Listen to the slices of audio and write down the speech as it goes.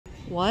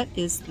What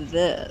is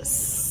this?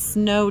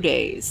 Snow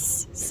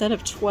Days. Set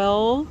of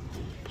 12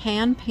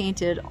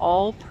 hand-painted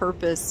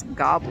all-purpose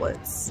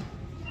goblets.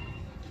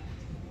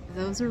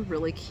 Those are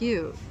really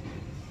cute.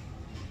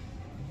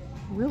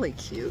 Really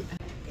cute.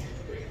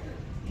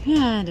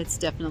 And it's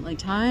definitely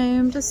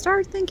time to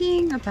start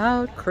thinking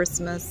about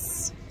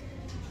Christmas.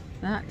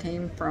 That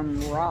came from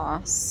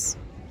Ross.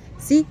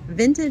 See,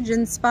 vintage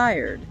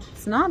inspired.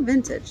 It's not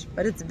vintage,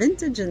 but it's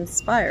vintage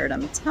inspired,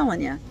 I'm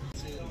telling you.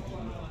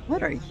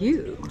 What are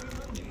you?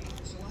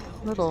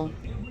 Little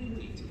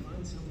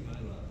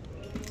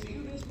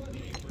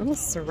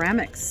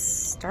ceramic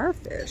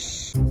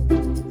starfish.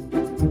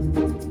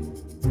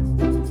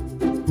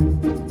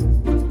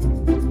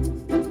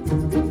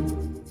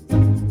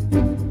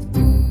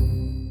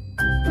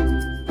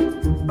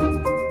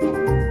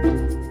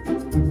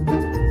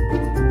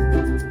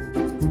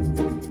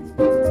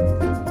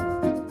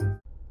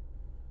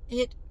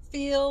 It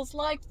feels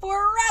like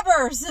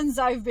forever since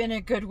I've been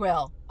at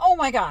Goodwill. Oh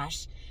my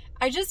gosh.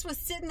 I just was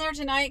sitting there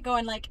tonight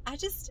going like, I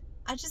just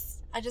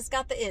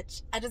got the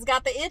itch. I just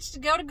got the itch to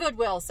go to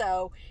Goodwill.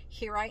 So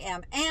here I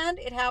am. And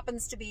it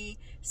happens to be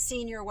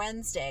Senior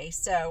Wednesday.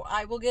 So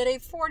I will get a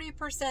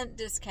 40%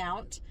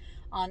 discount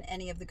on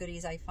any of the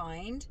goodies I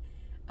find.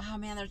 Oh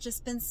man, there's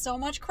just been so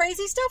much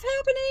crazy stuff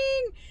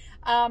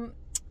happening.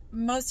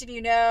 Most of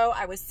you know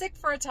I was sick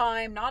for a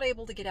time, not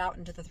able to get out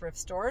into the thrift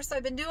store. So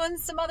I've been doing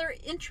some other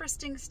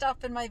interesting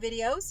stuff in my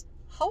videos.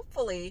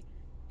 Hopefully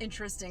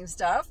interesting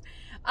stuff.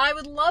 I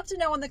would love to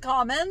know in the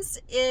comments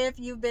if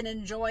you've been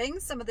enjoying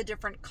some of the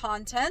different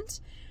content,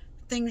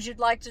 things you'd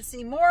like to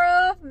see more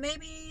of,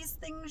 maybe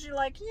things you're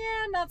like,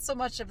 yeah, not so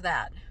much of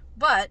that.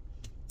 But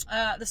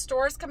the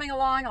store is coming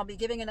along. I'll be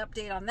giving an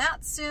update on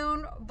that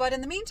soon. But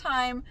in the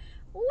meantime,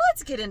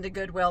 let's get into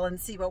Goodwill and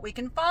see what we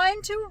can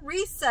find to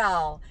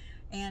resell.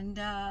 And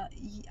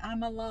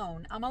I'm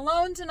alone. I'm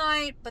alone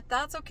tonight, but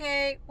that's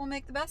okay. We'll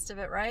make the best of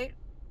it, right?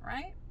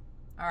 Right?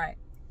 All right.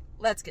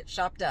 Let's get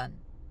shop done.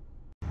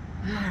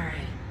 All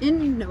right.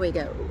 In we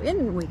go.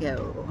 In we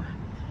go.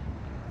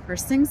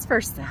 First things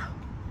first, though.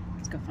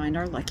 Let's go find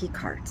our lucky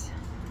cart.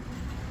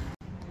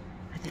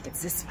 I think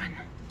it's this one.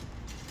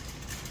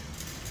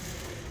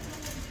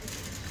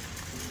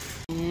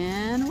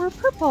 And we're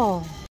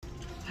purple. All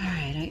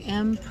right. I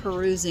am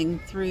perusing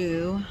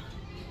through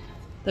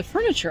the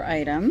furniture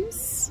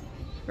items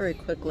very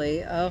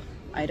quickly. Oh,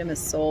 item is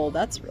sold.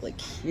 That's really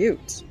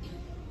cute.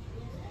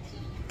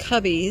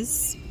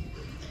 Cubbies.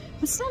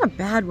 It's not a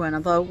bad one,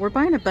 although we're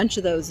buying a bunch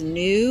of those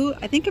new.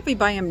 I think if we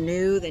buy them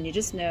new, then you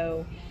just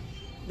know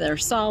they're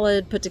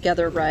solid, put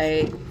together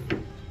right.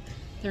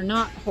 They're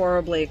not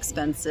horribly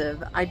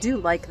expensive. I do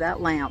like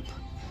that lamp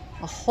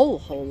a whole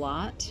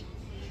lot.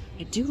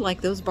 I do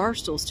like those bar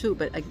stools too,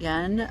 but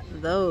again,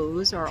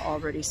 those are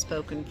already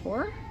spoken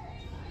for.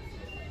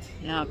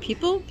 Yeah,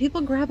 people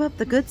grab up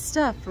the good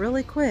stuff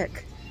really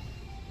quick.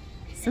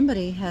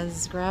 Somebody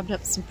has grabbed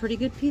up some pretty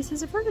good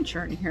pieces of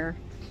furniture in here.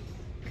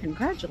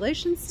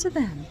 Congratulations to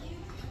them.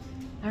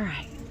 All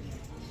right.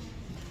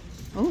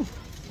 Oh,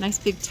 nice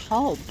big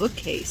tall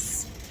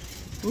bookcase.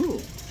 Ooh,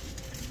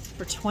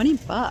 for 20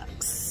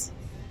 bucks.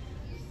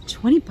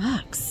 20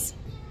 bucks.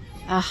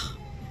 Ugh,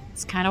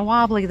 it's kind of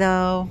wobbly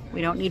though.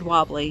 We don't need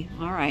wobbly.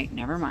 All right,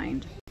 never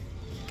mind.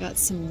 Got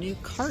some new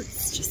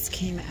carts just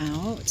came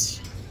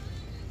out.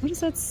 What does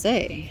that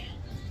say?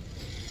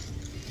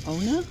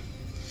 Ona?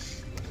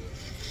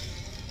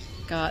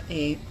 Got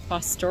a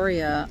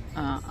Fostoria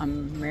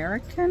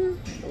American,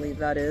 I believe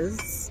that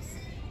is,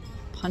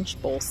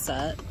 punch bowl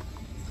set.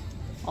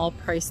 All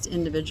priced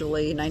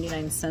individually,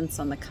 99 cents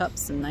on the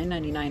cups and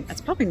 $9.99.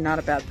 That's probably not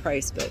a bad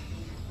price, but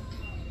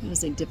it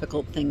was a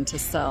difficult thing to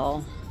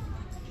sell.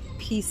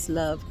 Peace,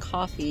 Love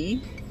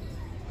Coffee.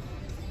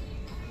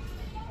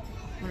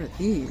 What are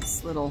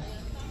these little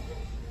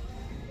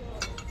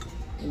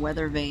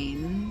weather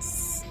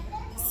vanes?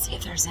 Let's see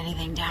if there's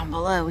anything down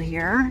below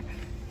here.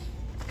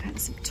 Got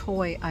some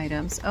toy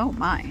items. Oh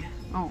my.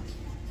 Oh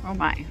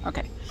my.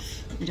 Okay.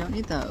 We don't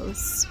need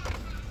those.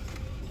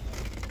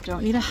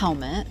 Don't need a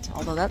helmet,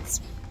 although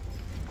that's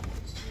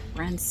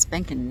brand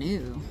spanking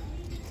new.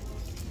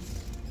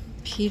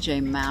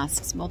 PJ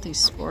Masks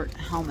multi-sport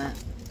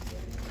helmet.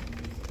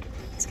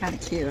 It's kind of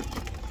cute.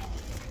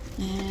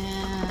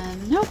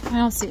 And nope, I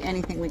don't see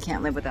anything we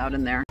can't live without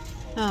in there.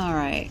 All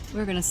right,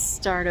 we're gonna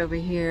start over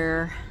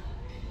here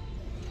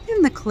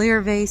in the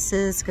clear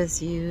vases,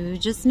 because you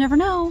just never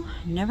know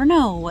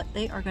what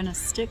they are gonna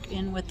stick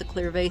in with the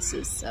clear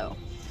vases. So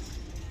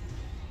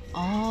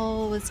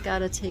always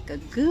gotta take a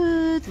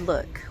good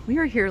look. We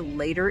are here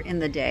later in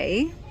the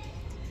day,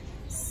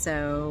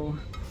 so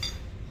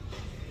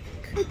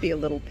could be a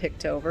little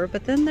picked over,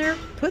 but then they're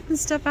putting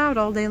stuff out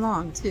all day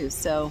long too,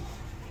 so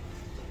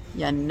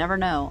you never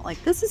know.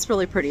 Like, this is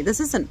really pretty. This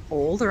isn't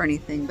old or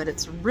anything, but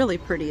it's really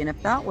pretty, and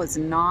if that was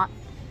not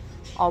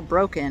all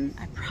broken,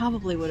 I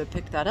probably would have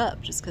picked that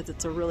up just because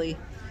it's a really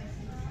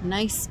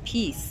nice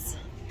piece.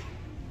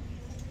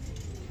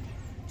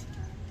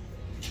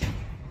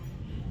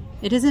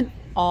 It isn't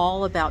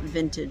all about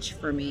vintage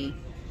for me.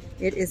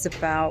 It is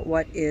about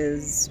what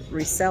is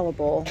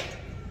resellable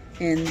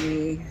in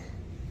the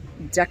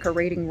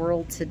decorating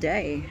world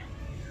today.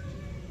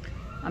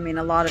 I mean,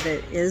 a lot of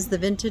it is the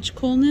vintage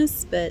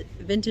coolness, but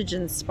vintage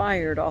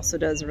inspired also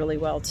does really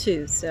well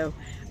too. So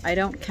I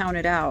don't count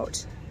it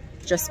out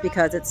just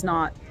because it's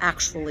not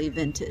actually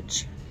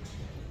vintage.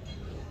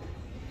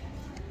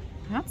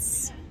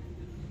 That's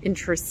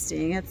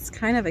interesting. It's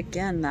kind of,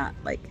 again, that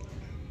like,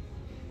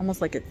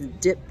 almost like it's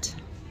dipped.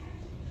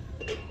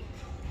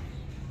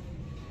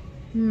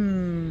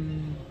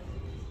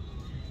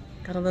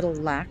 Got a little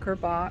lacquer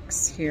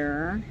box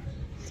here.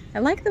 I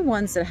like the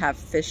ones that have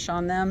fish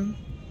on them.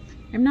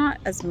 I'm not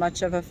as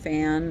much of a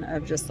fan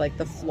of just like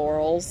the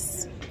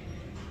florals.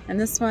 And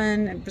this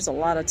one, there's a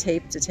lot of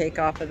tape to take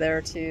off of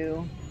there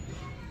too.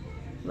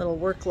 A little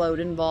workload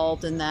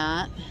involved in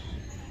that.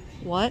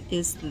 What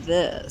is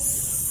this?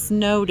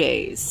 Snow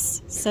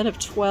Days. Set of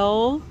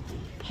 12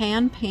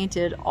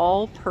 hand-painted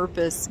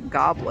all-purpose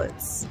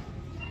goblets.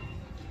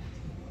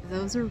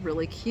 Those are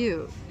really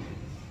cute.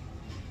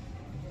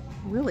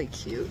 Really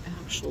cute,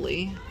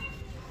 actually.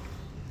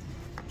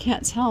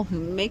 Can't tell who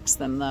makes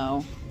them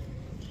though.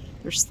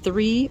 There's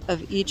 3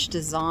 of each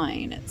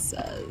design, it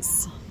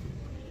says.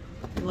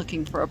 I'm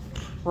looking for a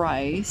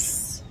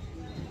price.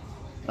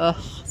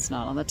 Ugh, it's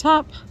not on the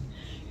top.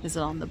 Is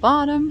it on the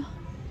bottom?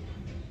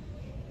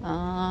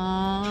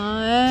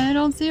 I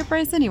don't see a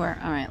price anywhere.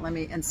 All right, let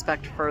me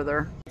inspect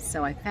further.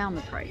 So I found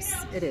the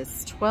price. It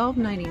is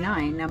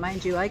 $12.99. Now,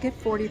 mind you, I get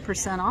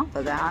 40% off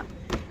of that.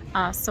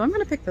 So I'm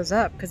going to pick those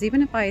up because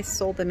even if I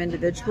sold them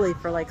individually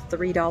for like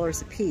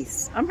 $3 a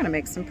piece, I'm going to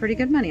make some pretty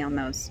good money on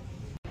those.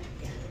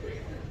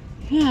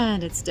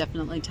 And it's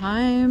definitely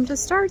time to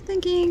start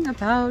thinking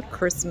about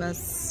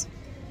Christmas.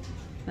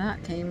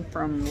 That came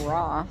from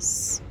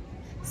Ross.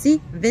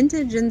 See,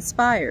 vintage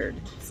inspired.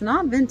 It's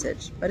not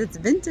vintage, but it's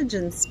vintage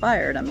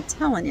inspired, I'm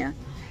telling you.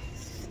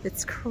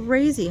 It's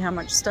crazy how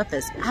much stuff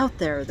is out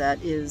there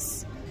that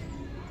is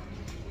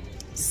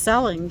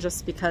selling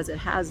just because it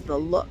has the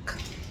look.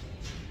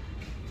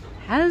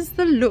 Has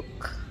the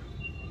look.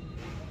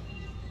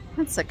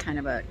 That's a kind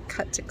of a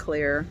cut to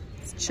clear.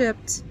 It's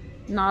chipped.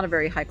 Not a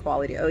very high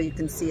quality. Oh, you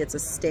can see it's a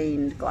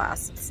stained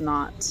glass. It's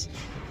not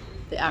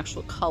the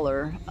actual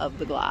color of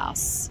the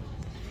glass.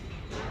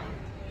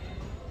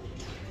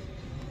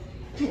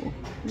 Ooh,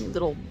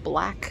 little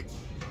black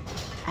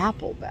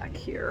apple back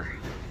here.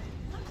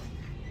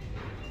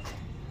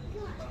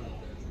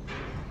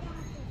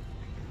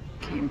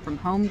 Came from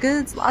Home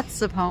Goods.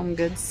 Lots of Home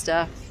Goods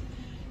stuff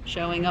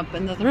showing up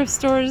in the thrift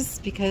stores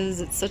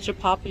because it's such a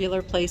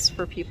popular place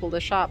for people to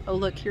shop. Oh,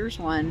 look, here's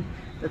one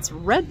that's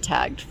red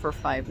tagged for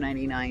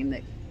 $5.99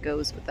 that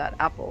goes with that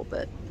apple,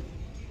 but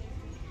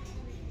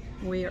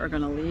we are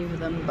going to leave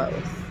them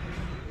both.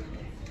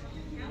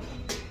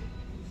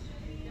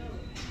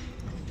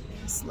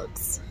 This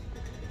looks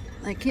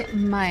like it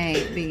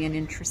might be an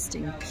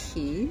interesting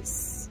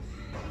piece.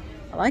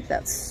 I like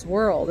that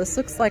swirl. This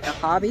looks like a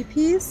hobby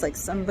piece, like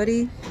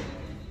somebody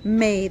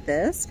made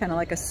this, kind of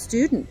like a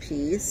student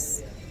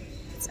piece.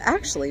 It's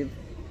actually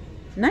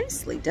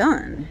nicely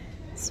done.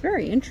 It's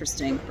very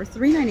interesting. For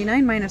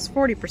 $3.99 minus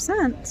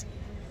 40%,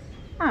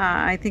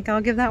 I think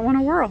I'll give that one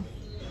a whirl.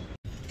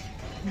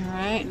 All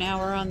right, now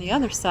we're on the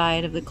other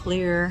side of the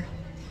clear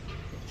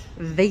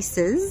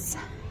vases.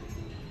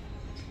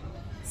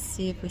 Let's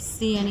see if we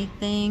see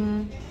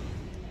anything.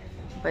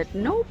 But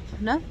nope,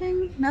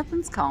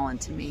 nothing's calling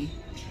to me.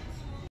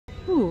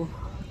 Ooh,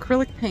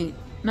 acrylic paint.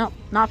 Nope,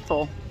 not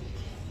full.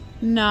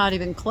 Not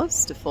even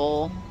close to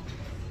full.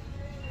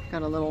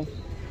 Got a little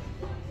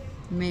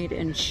made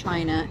in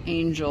China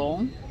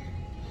angel.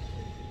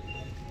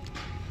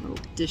 Little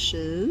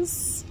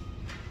dishes.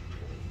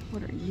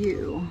 What are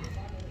you?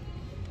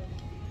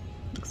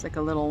 Looks like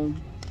a little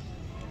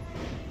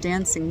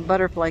dancing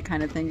butterfly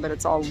kind of thing, but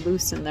it's all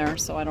loose in there,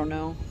 so I don't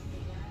know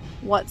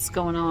what's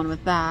going on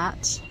with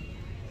that.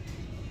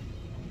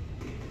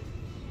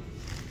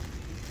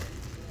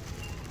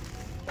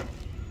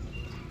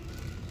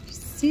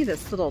 See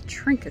this little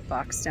trinket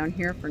box down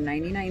here for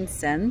 99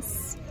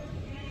 cents,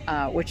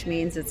 which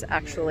means it's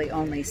actually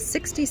only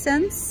 60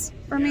 cents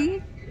for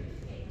me.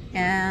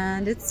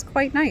 And it's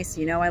quite nice.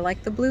 You know, I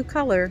like the blue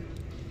color,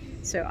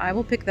 so I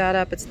will pick that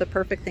up. It's the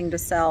perfect thing to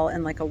sell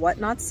in like a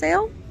whatnot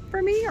sale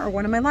for me or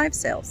one of my live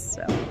sales.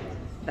 So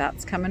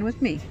that's coming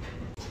with me.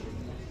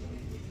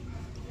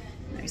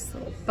 Nice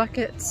little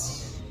bucket.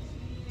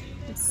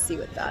 Let's see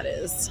what that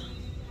is.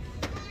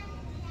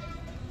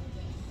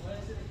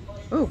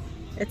 Ooh.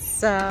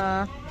 It's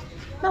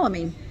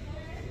melamine.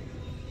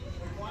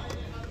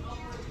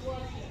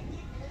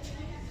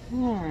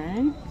 All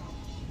right.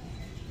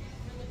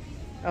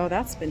 Oh,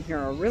 that's been here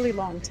a really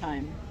long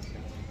time.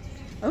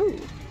 Oh,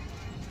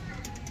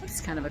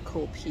 that's kind of a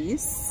cool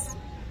piece.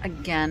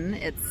 Again,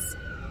 it's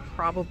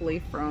probably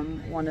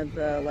from one of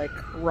the like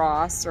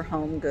Ross or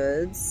Home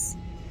Goods.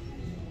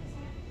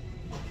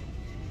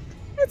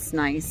 It's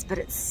nice, but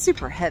it's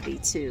super heavy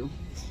too.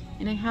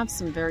 And I have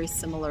some very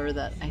similar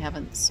that I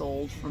haven't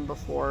sold from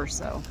before,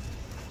 so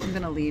I'm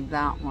gonna leave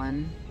that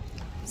one.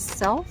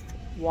 Self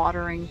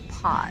watering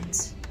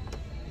pot.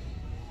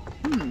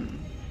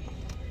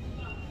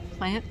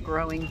 Plant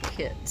growing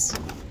kit.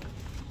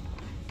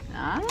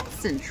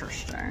 That's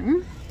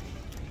interesting.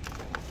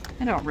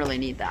 I don't really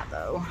need that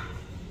though.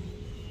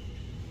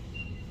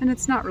 And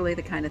it's not really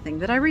the kind of thing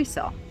that I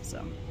resell,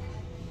 so.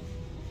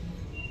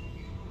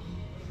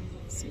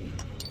 Let's see.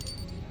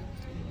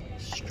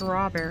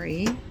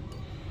 Strawberry.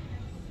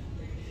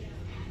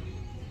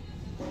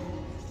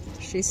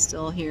 She's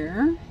still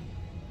here.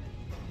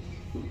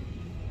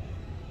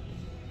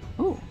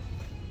 Oh,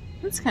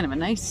 that's kind of a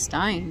nice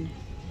stein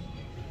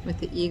with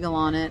the eagle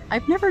on it.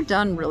 I've never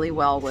done really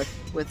well with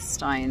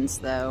steins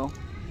though.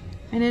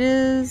 And it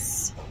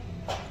is,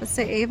 let's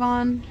say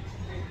Avon.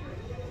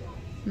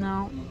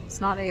 No, it's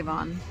not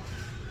Avon.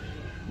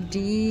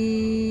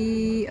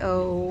 D-O-M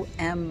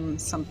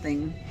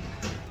something.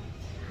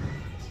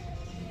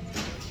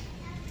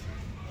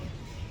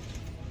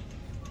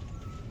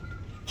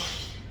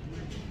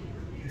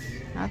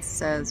 That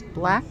says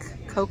black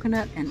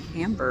coconut and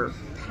amber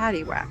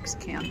patty wax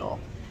candle.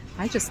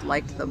 I just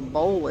liked the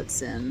bowl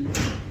it's in.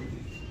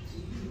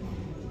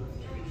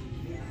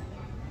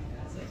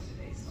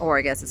 Or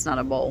I guess it's not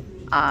a bowl.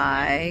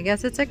 I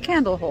guess it's a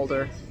candle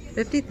holder.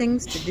 50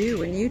 things to do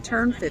when you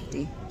turn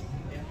 50.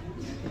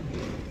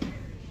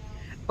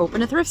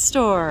 Open a thrift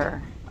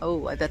store.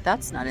 Oh, I bet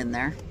that's not in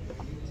there.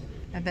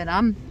 I bet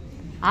I'm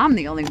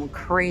the only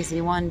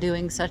crazy one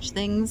doing such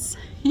things.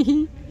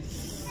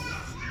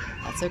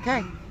 That's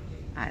okay.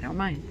 I don't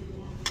mind.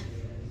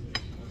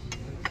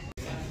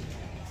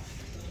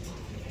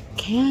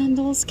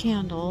 Candles,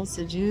 candles.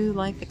 Did you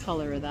like the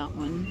color of that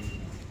one?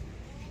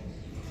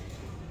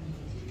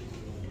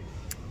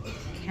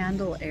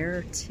 Candle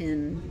air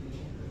tin.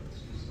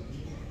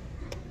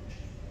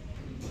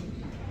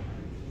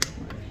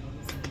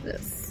 What's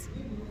this?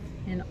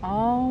 In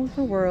all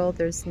the world,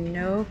 there's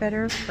no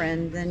better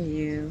friend than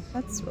you.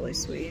 That's really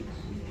sweet.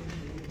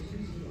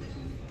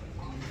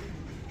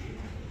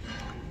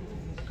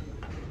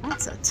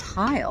 That's a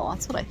tile.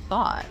 That's what I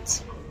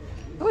thought.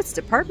 Oh, it's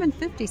Department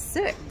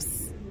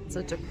 56. It's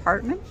a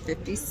Department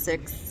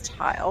 56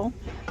 tile.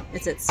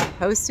 Is it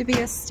supposed to be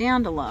a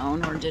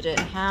standalone, or did it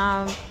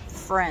have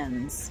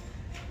friends?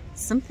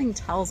 Something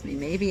tells me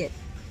maybe it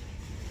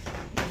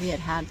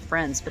had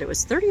friends, but it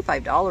was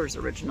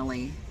 $35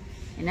 originally,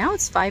 and now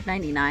it's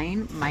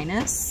 $5.99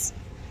 minus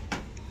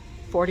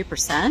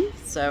 40%.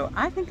 So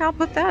I think I'll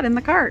put that in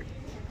the cart.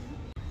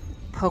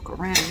 Poke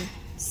around,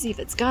 see if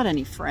it's got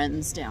any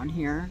friends down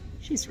here.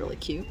 She's really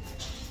cute.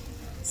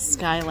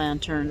 Sky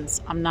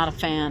lanterns. I'm not a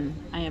fan.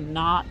 I am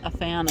not a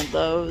fan of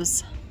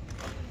those.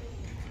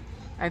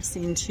 I've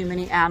seen too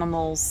many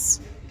animals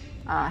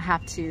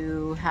have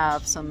to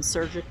have some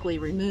surgically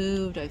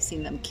removed. I've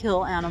seen them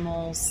kill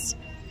animals.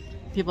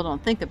 People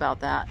don't think about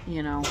that,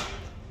 you know.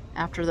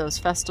 After those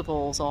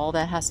festivals, all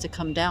that has to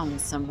come down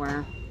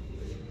somewhere.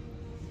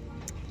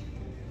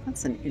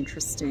 That's an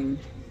interesting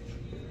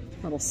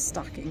little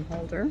stocking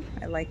holder.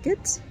 I like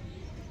it.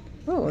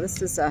 Oh,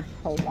 this is a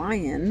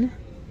Hawaiian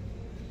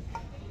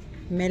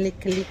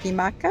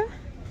Melikalikimaka.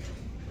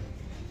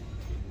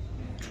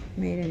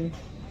 Made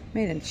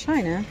in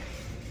China.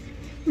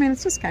 I mean,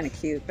 it's just kind of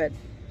cute, but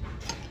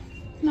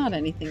not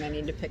anything I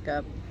need to pick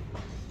up.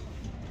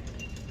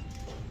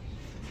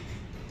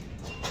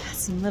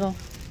 Some little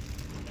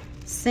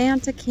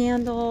Santa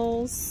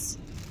candles.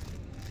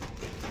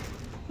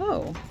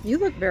 Oh, you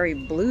look very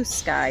blue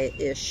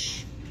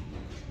sky-ish,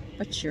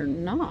 but you're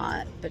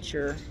not, but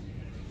you're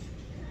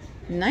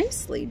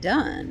nicely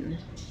done.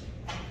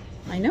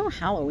 I know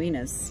Halloween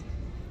is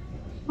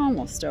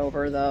almost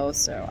over though,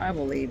 so I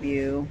will leave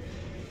you.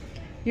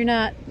 You're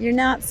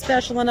not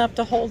special enough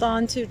to hold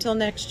on to till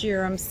next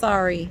year. I'm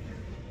sorry.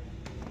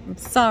 I'm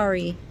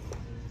sorry.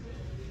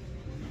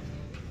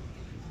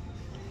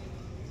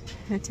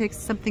 It takes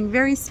something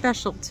very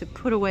special to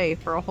put away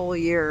for a whole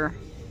year.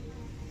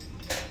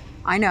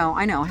 I know.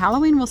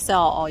 Halloween will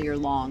sell all year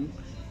long,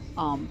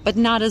 but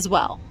not as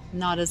well.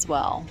 Not as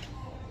well.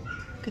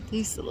 Look at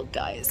these little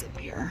guys up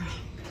here.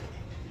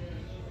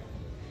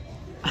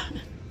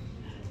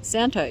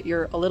 Santa,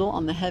 you're a little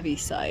on the heavy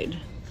side.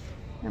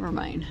 Never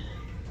mind.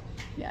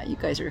 Yeah, you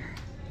guys are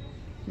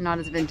not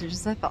as vintage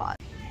as I thought.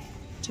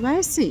 Do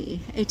I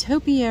see a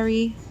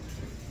topiary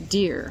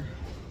deer?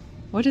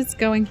 What is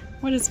going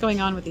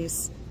on with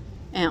these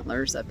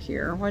antlers up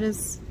here? What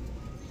is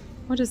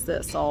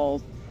this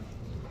all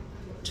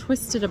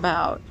twisted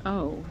about?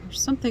 Oh,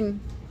 there's something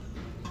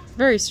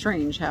very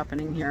strange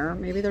happening here.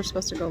 Maybe they're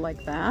supposed to go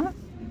like that.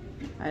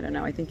 I don't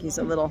know. I think he's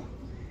a little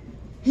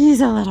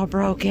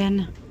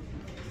broken.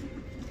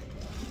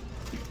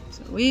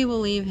 So we will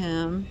leave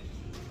him.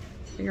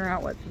 Figure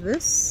out what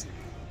is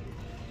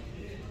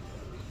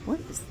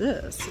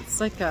this?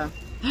 It's like a,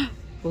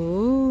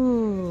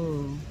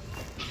 ooh,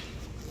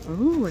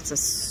 it's a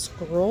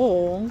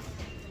scroll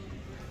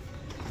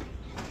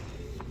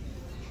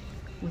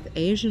with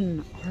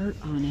Asian art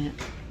on it.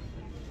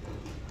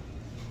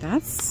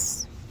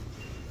 That's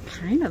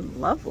kind of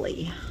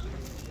lovely.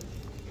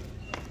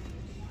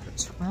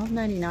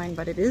 $12.99,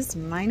 but it is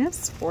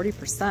minus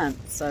 40%.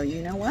 So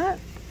you know what?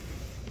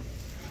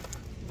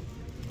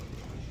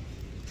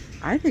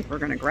 I think we're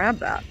gonna grab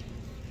that.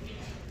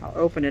 I'll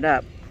open it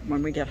up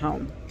when we get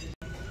home.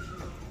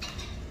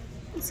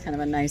 It's kind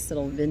of a nice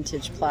little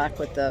vintage plaque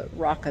with the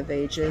Rock of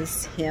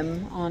Ages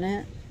hymn on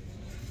it.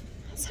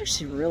 It's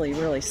actually really,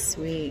 really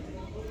sweet.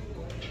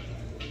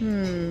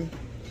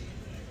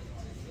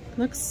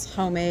 Looks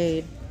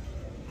homemade.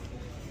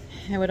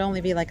 It would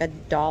only be like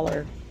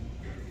 $1.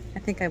 I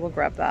think I will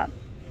grab that.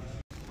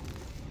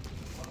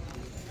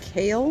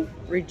 Kale,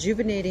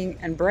 rejuvenating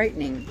and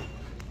brightening.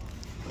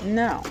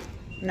 No,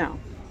 no,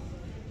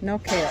 no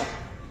kale.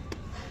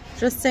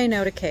 Just say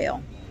no to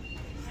kale.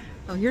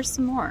 Oh, here's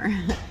some more.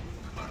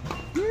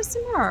 Here's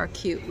some more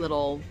cute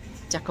little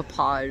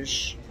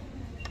decoupage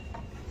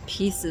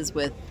pieces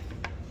with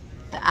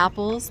the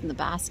apples and the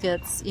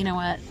baskets. You know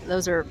what?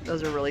 Those are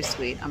really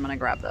sweet. I'm gonna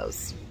grab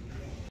those.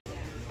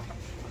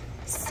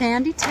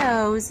 Sandy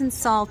toes and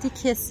salty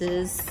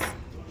kisses.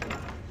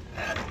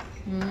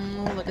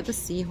 Look at the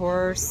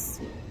seahorse.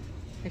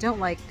 I don't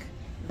like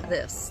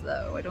this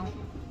though. I don't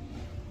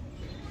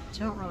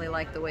really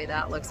like the way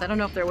that looks. I don't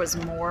know if there was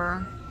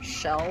more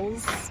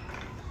shells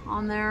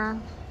on there.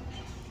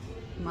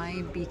 My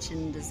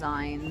Beachin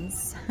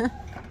Designs.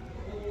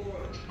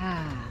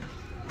 I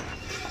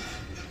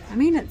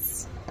mean,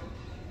 it's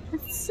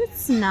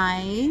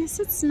nice.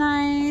 It's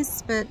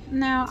nice, but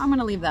no, I'm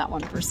gonna leave that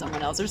one for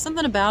someone else. There's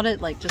something about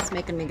it like just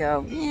making me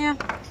go, yeah.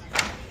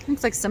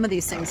 Looks like some of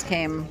these things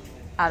came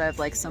out of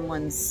like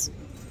someone's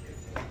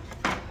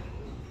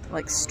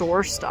like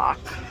store stock,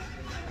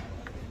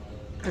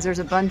 because there's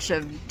a bunch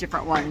of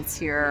different ones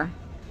here.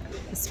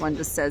 This one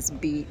just says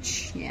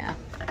beach. Yeah,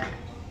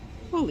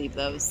 we'll leave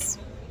those.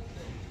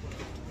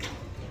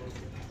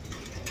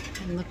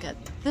 And look at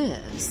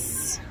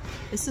this.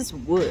 This is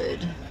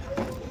wood.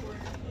 I'm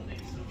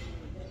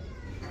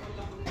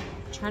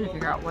trying to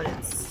figure out what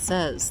it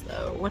says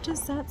though. What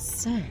does that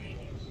say?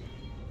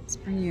 Let's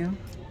bring you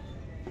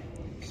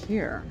up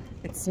here.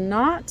 It's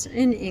not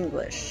in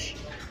English,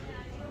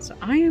 so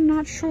I am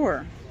not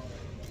sure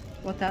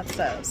what that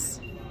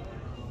says.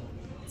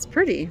 It's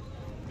pretty,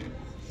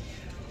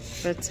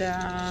 but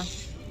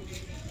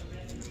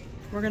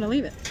we're gonna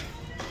leave it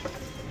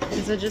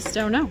because I just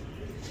don't know.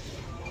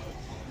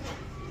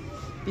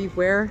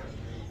 Beware.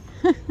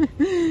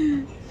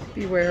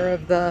 Beware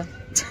of the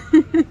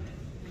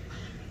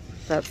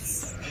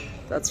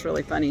that's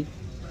really funny.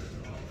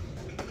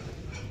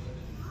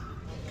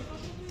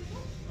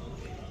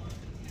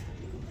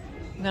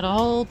 We've got a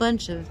whole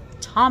bunch of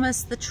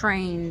Thomas the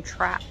Train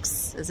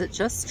tracks. Is it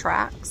just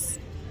tracks?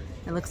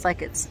 It looks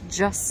like it's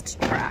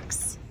just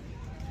tracks.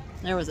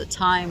 There was a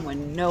time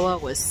when Noah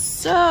was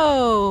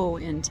so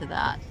into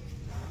that.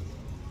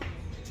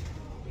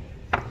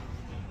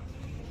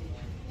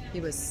 He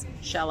was,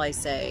 shall I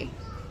say,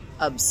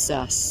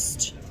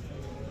 obsessed.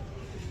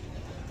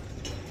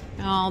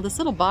 Oh, this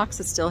little box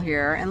is still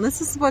here, and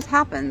this is what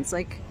happens.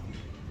 Like,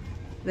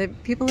 the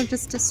people have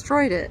just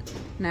destroyed it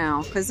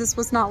now, because this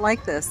was not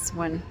like this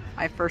when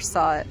I first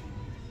saw it.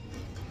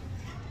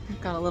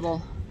 I've got a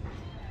little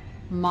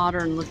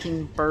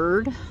modern-looking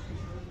bird.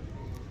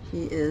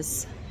 He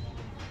is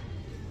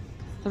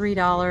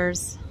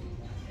 $3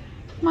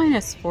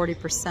 minus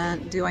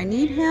 40%. Do I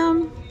need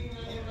him?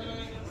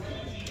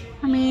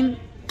 I mean,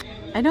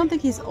 I don't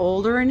think he's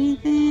old or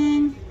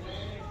anything.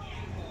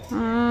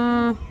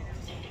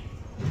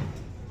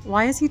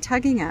 Why is he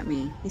tugging at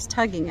me? He's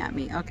tugging at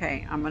me.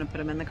 Okay, I'm gonna put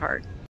him in the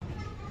cart.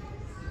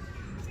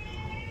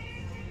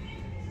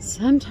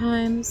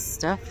 Sometimes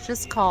stuff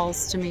just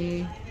calls to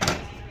me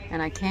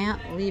and I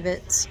can't leave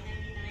it.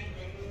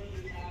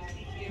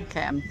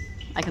 Okay,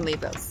 I can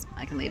leave those.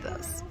 I can leave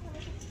those.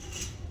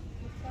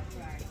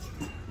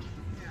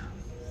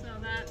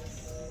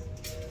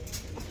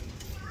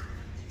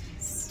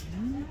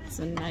 It's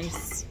a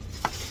nice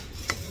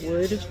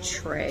wood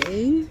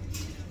tray.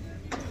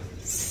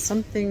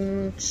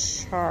 Something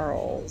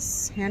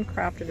Charles,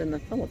 handcrafted in the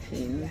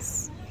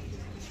Philippines.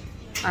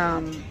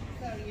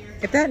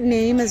 If that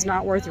name is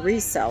not worth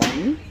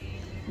reselling,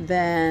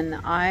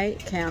 then I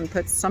can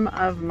put some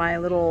of my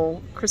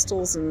little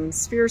crystals and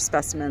sphere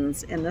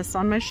specimens in this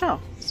on my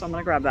shelf. So I'm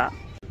gonna grab that.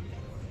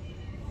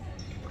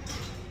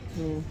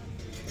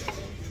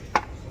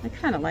 I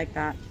kind of like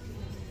that.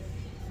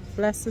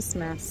 Bless this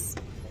mess.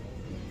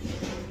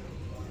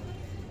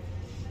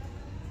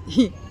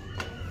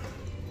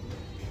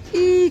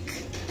 Eek!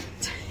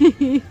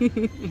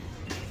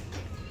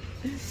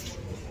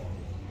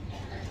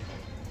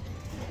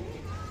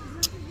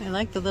 I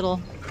like the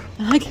little,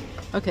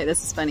 okay,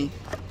 this is funny.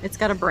 It's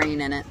got a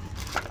brain in it.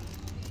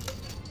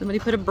 Somebody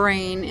put a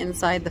brain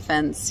inside the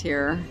fence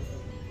here.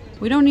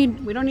 We don't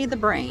need the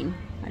brain.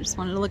 I just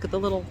wanted to look at the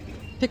little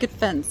picket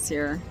fence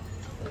here.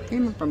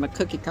 Came from a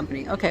cookie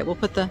company. Okay, we'll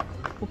put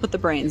the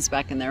brains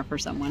back in there for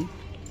someone.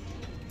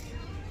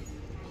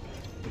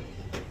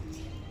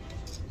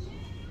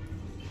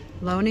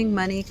 Loaning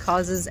money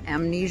causes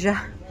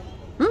amnesia.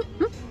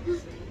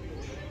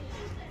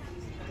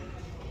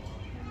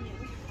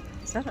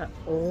 Is that an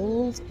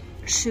old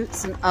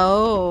Shoots and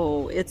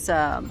oh, it's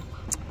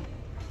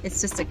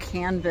just a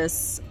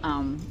canvas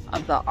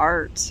of the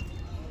art.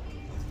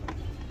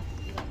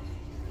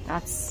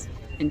 That's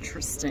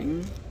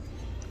interesting.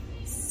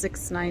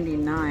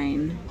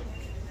 $6.99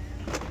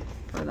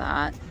 for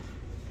that.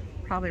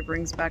 Probably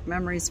brings back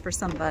memories for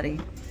somebody.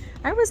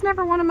 I was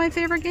never one of my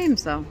favorite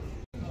games though.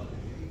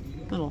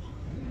 Little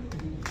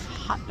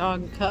hot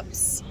dog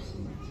cups.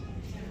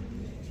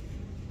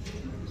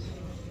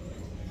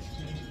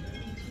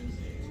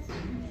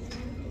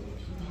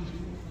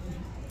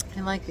 I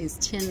like these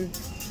tin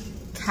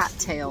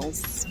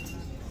cattails.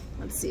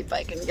 Let's see if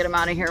I can get them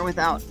out of here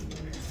without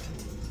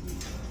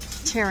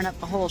tearing up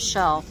the whole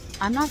shelf.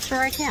 I'm not sure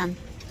I can.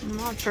 I'm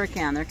not sure I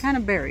can. They're kind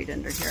of buried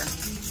under here.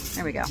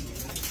 There we go.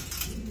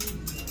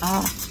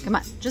 Oh, come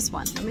on. Just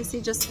one. Let me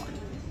see just one.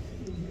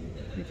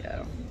 There we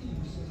go.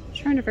 I'm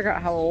trying to figure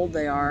out how old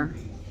they are.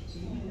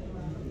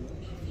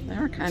 They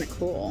are kind of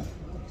cool.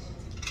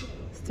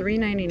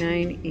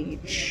 $3.99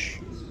 each.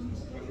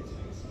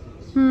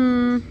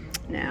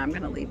 Nah, I'm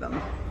gonna leave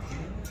them.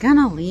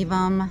 Gonna leave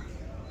them.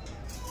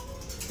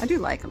 I do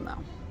like them though.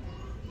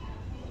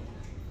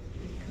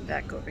 Come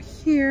back over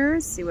here,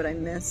 see what I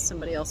missed.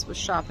 Somebody else was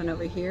shopping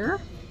over here.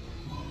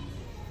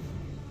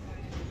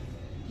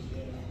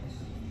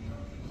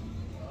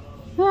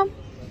 Well,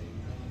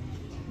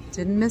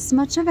 didn't miss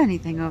much of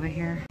anything over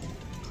here.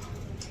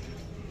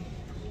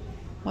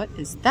 What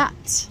is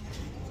that?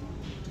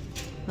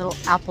 Little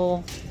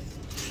apple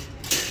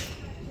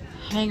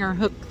hanger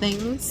hook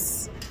things.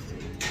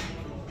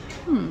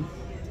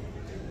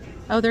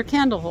 Oh, they're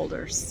candle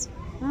holders.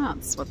 Oh,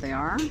 that's what they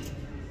are.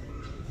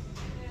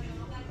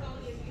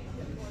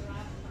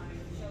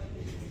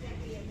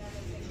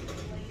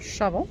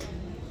 Shovel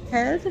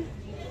head.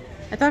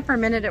 I thought for a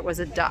minute it was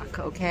a duck,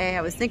 okay?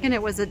 I was thinking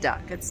it was a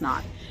duck. It's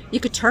not. You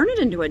could turn it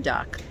into a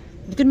duck.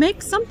 You could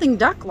make something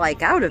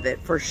duck-like out of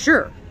it for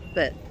sure,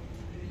 but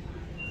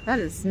that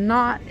is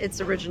not its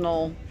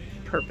original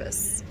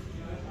purpose.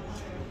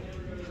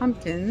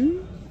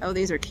 Pumpkin. Oh,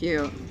 these are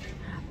cute.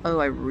 Oh,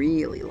 I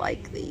really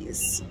like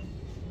these.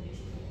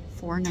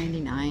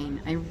 $4.99.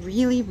 I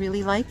really,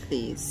 really like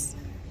these.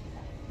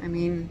 I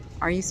mean,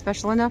 are you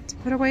special enough to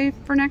put away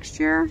for next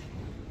year?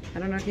 I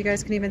don't know if you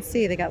guys can even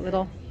see. They got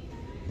little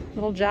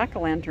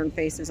jack-o'-lantern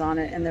faces on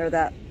it, and they're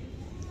that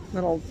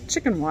little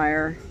chicken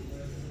wire.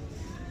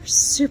 They're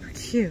super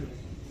cute.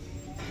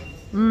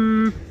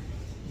 No,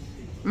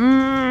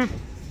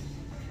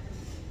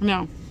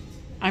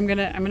 I'm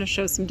gonna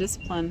show some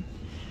discipline.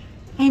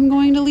 I'm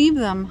going to leave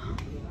them.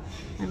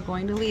 I'm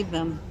going to leave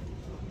them.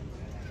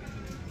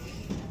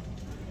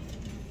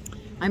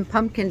 I'm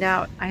pumpkined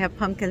out. I have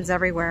pumpkins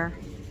everywhere.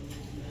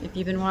 If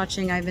you've been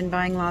watching, I've been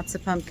buying lots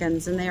of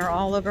pumpkins, and they are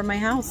all over my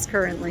house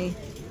currently.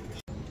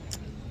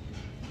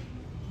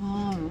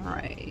 All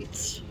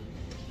right.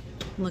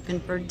 I'm looking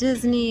for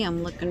Disney.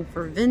 I'm looking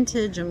for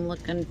vintage. I'm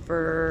looking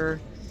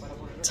for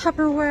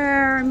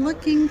Tupperware. I'm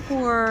looking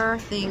for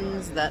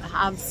things that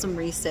have some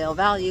resale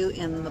value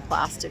in the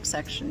plastic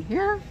section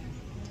here.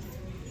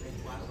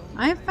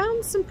 I have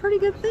found some pretty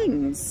good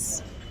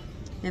things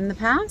in the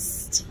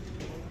past,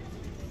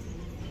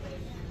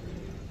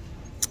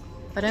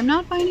 but I'm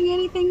not finding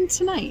anything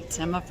tonight,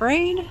 I'm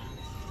afraid.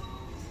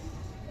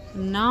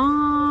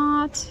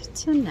 Not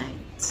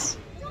tonight.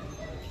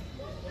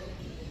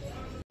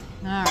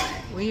 All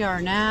right, we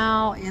are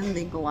now in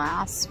the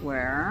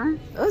glassware.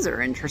 Those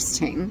are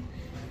interesting.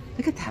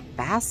 Look at that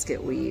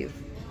basket weave.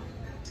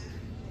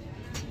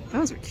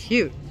 Those are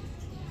cute.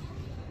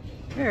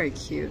 Very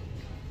cute.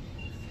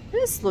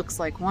 This looks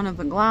like one of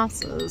the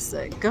glasses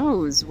that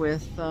goes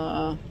with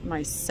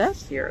my set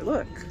here.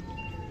 Look.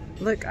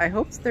 Look, I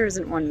hope there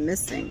isn't one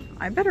missing.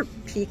 I better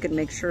peek and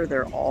make sure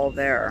they're all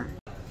there.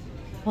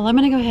 Well, I'm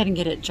gonna go ahead and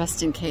get it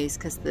just in case,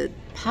 because the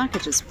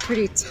package is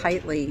pretty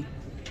tightly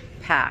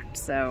packed,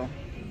 so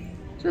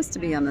just to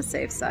be on the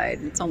safe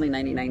side. It's only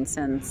 99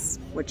 cents,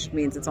 which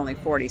means it's only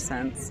 40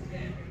 cents.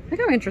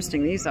 Look how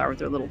interesting these are with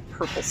their little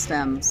purple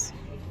stems.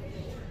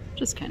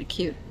 Just kind of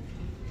cute.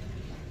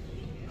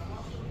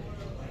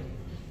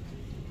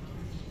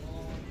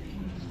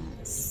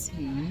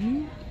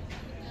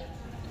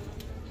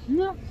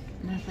 Nope,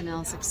 nothing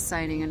else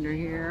exciting under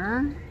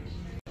here.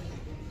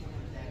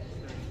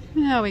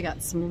 Yeah, we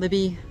got some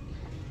Libby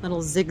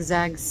little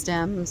zigzag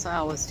stems. I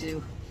always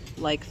do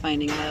like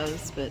finding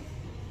those, but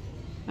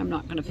I'm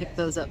not going to pick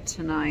those up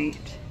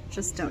tonight.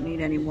 Just don't need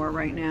any more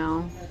right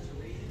now.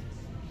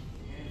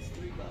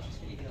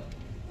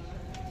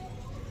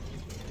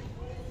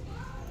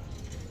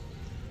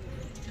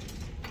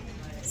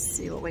 Let's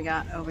see what we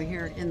got over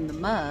here in the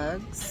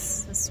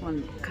mugs. This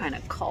one kind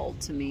of called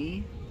to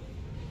me,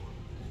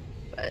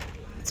 but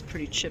it's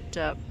pretty chipped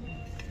up.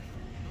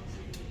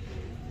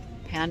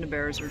 Panda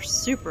bears are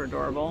super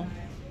adorable.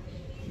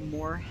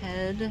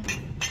 Moorhead.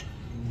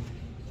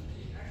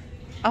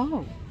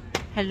 Oh,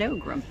 hello,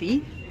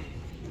 Grumpy.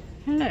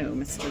 Hello,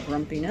 Mr.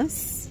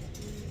 Grumpiness.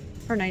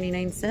 For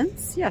 99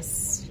 cents?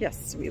 Yes,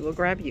 yes, we will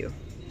grab you.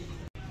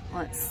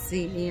 Let's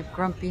see if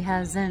Grumpy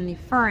has any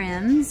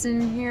friends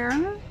in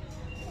here.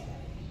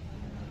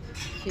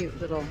 cute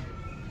little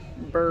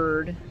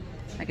bird.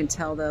 I can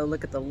tell though,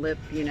 look at the lip,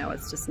 you know,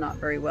 it's just not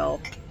very well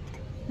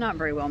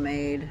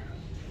made.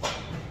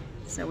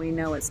 So we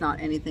know it's not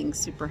anything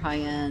super high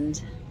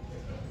end.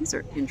 These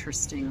are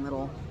interesting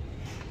little,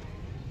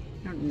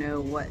 I don't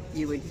know what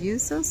you would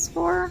use this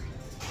for.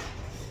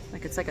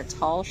 Like it's like a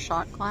tall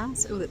shot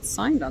glass. Oh, it's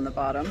signed on the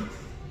bottom.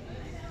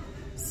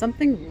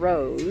 Something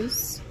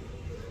rose.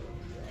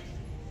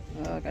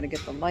 Oh, I gotta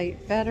get the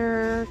light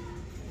better.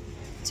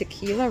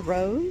 Tequila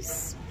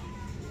rose.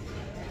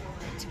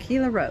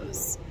 Tequila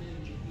rose.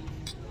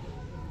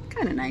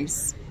 Kind of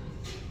nice.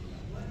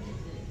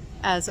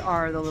 As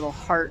are the little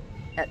heart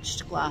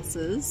etched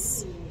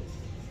glasses.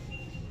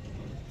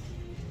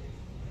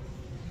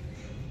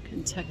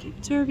 Kentucky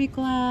Derby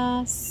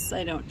glass.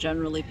 I don't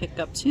generally pick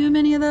up too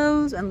many of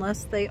those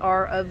unless they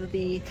are of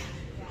the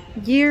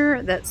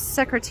year that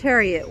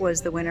Secretariat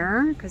was the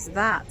winner, because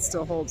that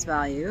still holds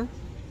value.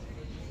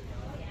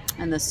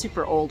 And the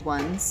super old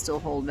ones still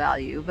hold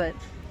value, but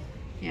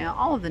yeah,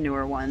 all of the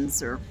newer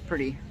ones are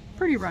pretty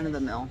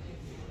run-of-the-mill.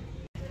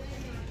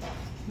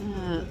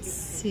 Let's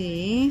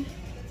see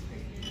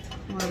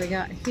what we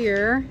got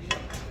here.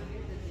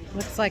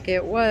 Looks like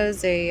it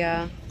was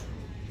a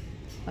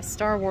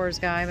Star Wars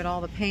guy, but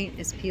all the paint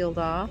is peeled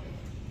off.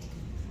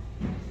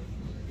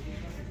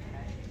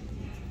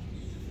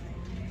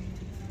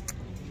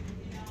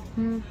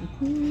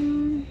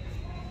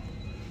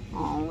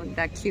 Oh,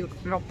 that cute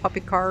little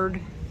puppy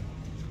card.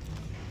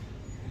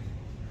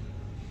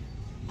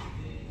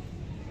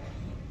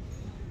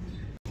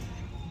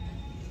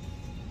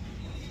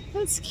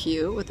 That's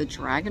cute with the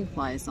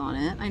dragonflies on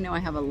it. I know I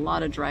have a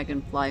lot of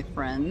dragonfly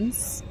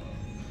friends.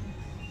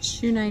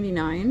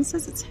 $2.99,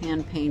 says it's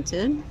hand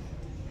painted.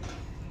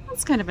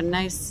 That's kind of a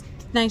nice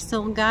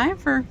little guy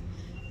for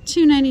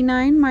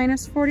 $2.99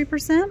 minus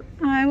 40%.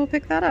 I will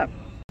pick that up.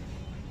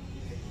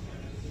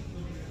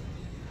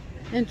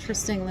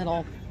 Interesting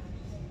little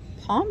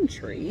palm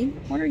tree.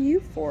 What are you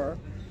for?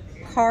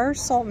 Car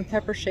salt and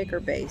pepper shaker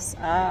base.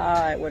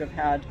 Ah, I would have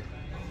had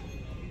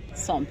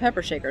salt and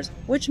pepper shakers,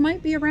 which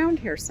might be around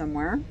here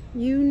somewhere.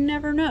 You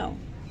never know.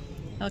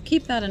 I'll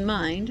keep that in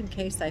mind in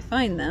case I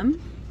find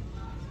them.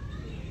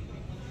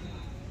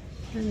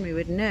 Then we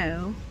would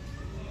know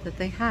that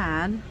they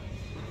had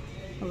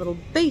a little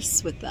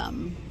base with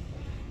them.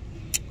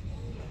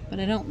 But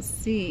I don't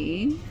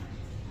see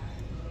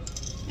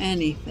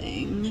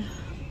anything.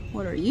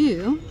 What are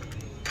you?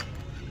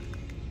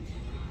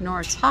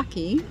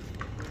 Noritake.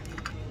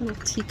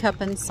 Little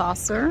teacup and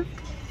saucer.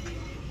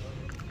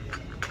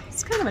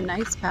 It's kind of a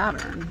nice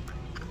pattern.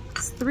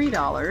 It's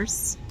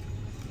 $3.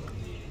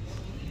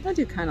 I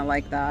do kind of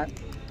like that.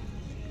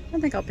 I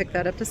think I'll pick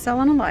that up to sell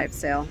on a live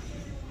sale.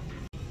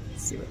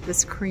 Let's see what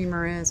this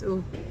creamer is.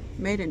 Ooh,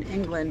 made in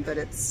England, but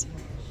it's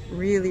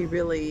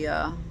really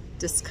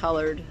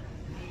discolored.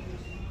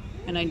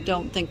 And I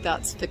don't think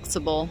that's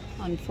fixable,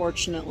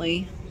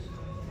 unfortunately.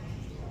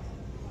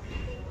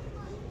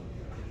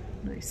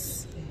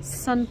 Nice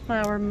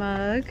sunflower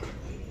mug.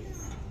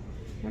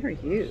 What are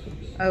you?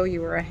 Oh,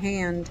 you were a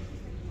hand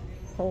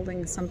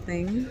holding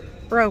something.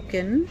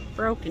 Broken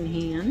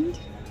hand.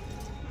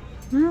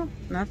 Well,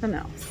 nothing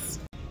else.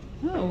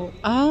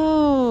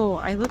 Oh,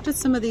 I looked at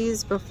some of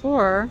these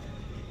before.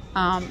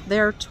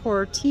 They're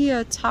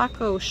tortilla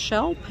taco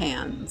shell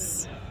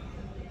pans.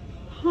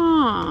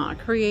 Huh,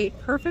 create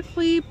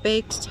perfectly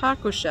baked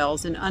taco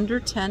shells in under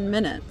 10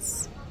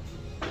 minutes.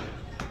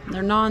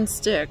 They're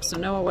non-stick, so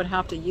Noah would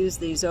have to use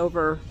these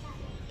over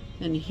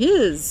in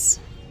his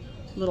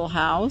little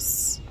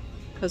house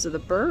because of the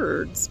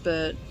birds,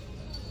 but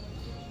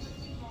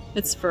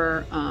it's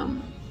for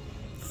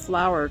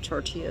flour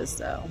tortillas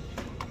though.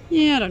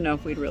 Yeah, I don't know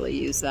if we'd really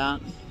use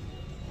that.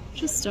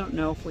 Just don't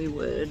know if we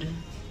would.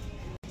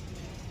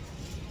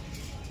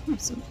 Oh,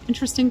 some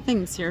interesting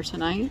things here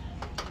tonight.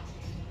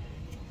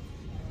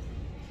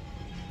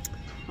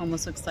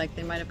 Almost looks like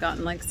they might have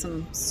gotten like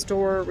some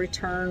store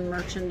return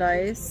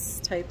merchandise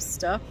type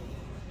stuff.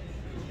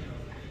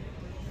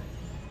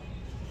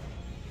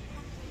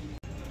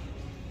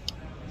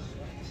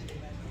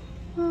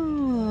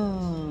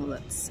 Oh,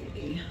 let's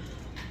see.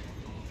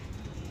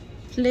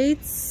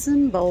 Plates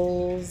and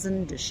bowls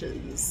and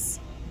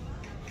dishes.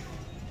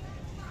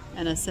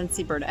 And a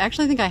Scentsy bird. I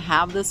actually think I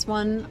have this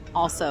one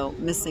also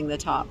missing the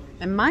top.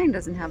 And mine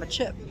doesn't have a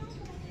chip.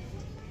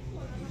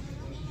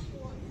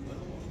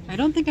 I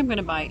don't think I'm going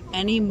to buy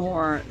any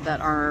more that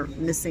are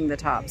missing the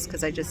tops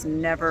because I just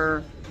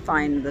never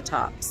find the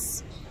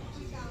tops.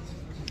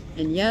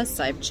 And yes,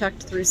 I've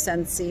checked through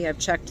Scentsy, I've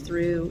checked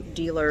through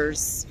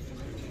dealers.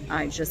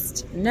 I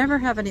just never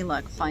have any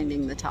luck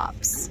finding the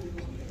tops.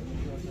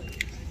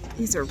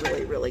 These are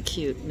really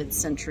cute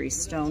mid-century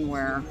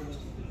stoneware.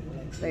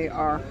 They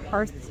are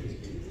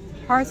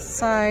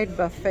hearthside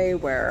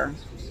buffetware.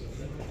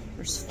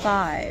 There's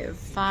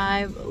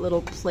five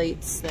little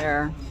plates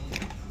there.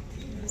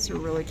 These are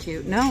really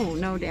cute.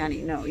 No,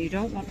 Danny, no, you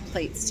don't want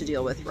plates to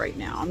deal with right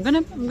now. I'm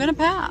gonna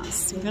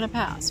pass. I'm gonna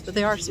pass, but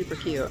they are super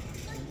cute.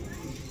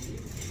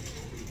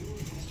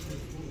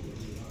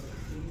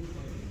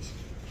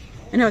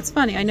 I know, it's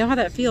funny. I know how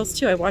that feels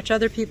too. I watch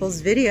other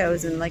people's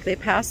videos and like they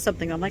pass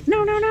something. I'm like,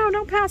 no, no, no,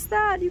 don't pass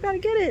that. You got to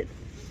get it.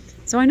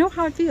 So I know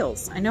how it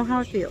feels. I know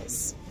how it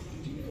feels.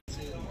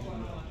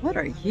 What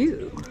are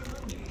you?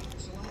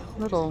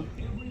 Little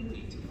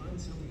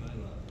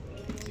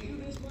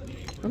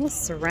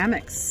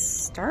ceramic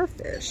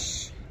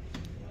starfish.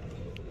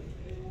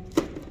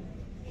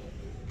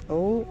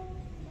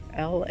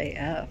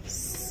 OLAF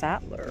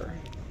Sattler.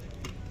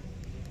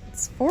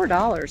 It's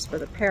 $4 for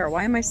the pair.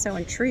 Why am I so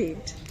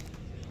intrigued?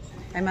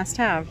 I must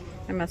have.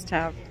 I must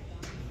have.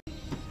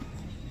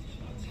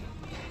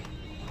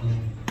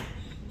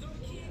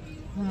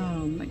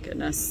 Oh my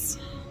goodness.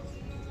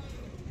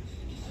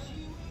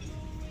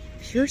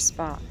 Pure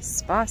spa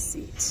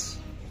seat.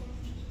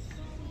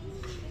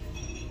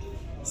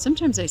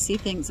 Sometimes I see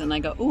things and I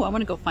go, oh, I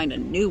want to go find a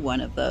new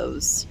one of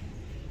those.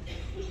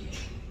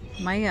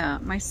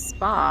 My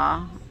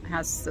spa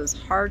has those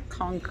hard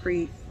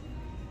concrete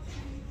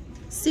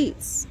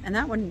seats, and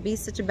that wouldn't be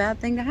such a bad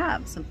thing to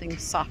have. Something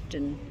soft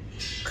and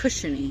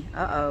cushiony.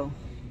 Uh-oh.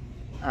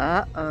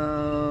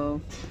 Uh-oh.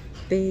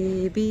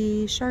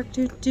 Baby shark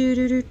do do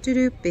do do do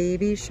do.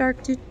 Baby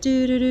shark do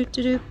do do do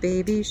do do.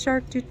 Baby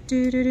shark do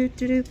do do do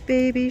do do.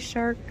 Baby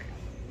shark.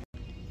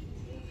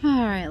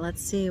 All right,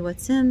 let's see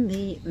what's in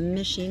the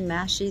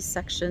mishy-mashy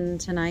section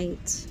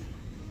tonight.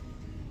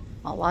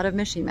 A lot of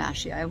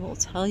mishy-mashy, I will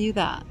tell you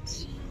that.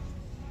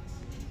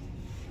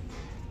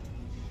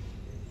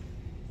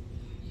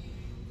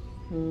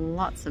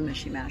 Lots of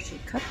mishy-mashy.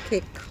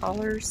 Cupcake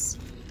collars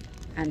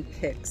and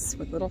picks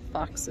with little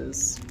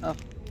foxes. Oh,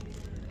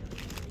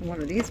 what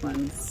are these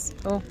ones?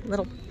 Oh,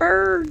 little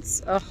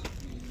birds. Oh,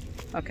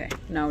 okay.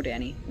 No,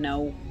 Danny.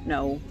 No,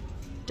 no.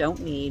 Don't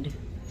need.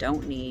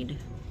 Don't need.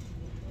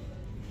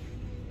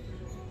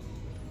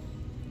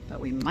 But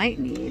we might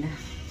need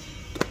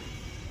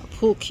a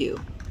pool cue,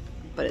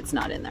 but it's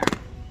not in there.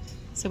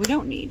 So we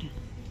don't need.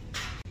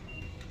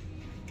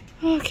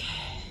 Okay.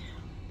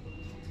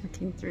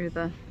 Looking through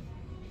the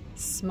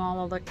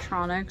small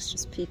electronics,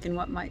 just peeking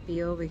what might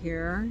be over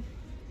here.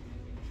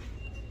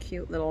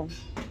 Cute little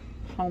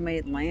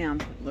homemade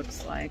lamp, it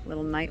looks like.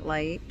 Little night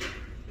light.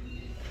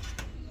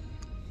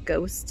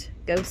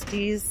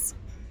 Ghosties.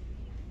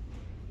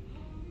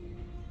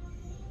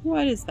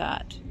 What is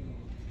that?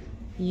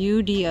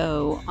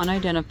 UDO,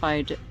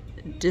 unidentified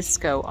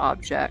disco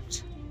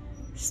object.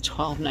 It's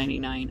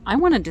 $12.99. I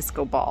want a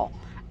disco ball.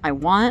 I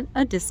want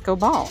a disco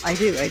ball. I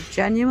do. I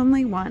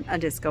genuinely want a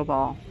disco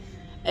ball.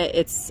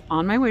 It's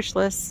on my wish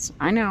list.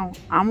 I know.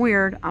 I'm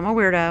weird. I'm a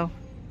weirdo.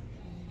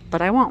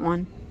 But I want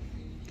one.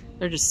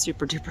 They're just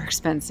super duper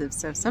expensive.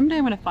 So someday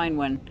I'm going to find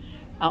one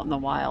out in the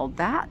wild.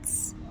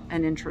 That's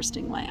an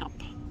interesting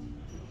lamp.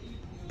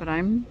 But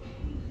I'm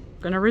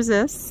going to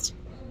resist.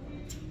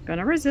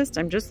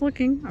 I'm just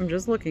looking. I'm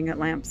just looking at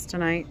lamps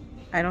tonight.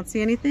 I don't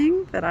see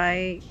anything that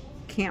I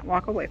can't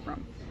walk away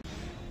from.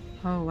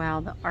 Oh wow,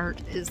 the art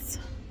is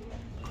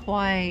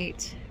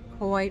quite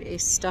a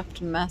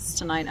stuffed mess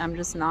tonight. I'm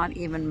just not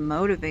even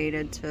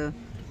motivated to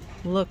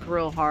look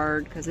real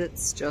hard because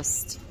it's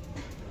just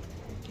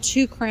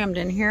too crammed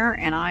in here,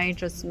 and I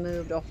just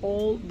moved a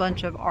whole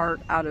bunch of art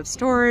out of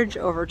storage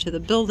over to the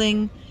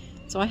building,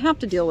 so I have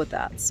to deal with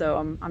that. So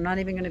I'm not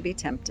even going to be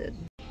tempted.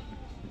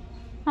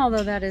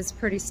 Although that is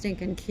pretty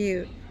stinking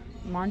cute.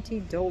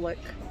 Monty Dolick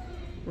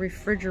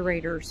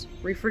refrigerators.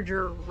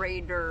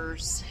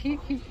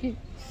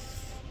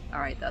 All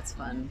right, that's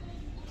fun.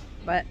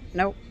 But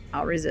nope,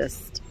 I'll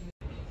resist.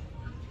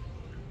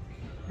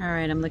 All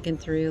right, I'm looking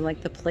through like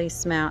the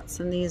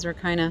placemats, and these are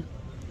kind of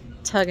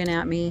tugging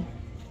at me.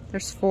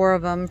 There's 4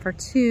 of them for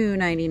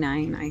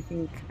 $2.99.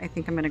 I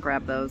think I'm gonna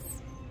grab those.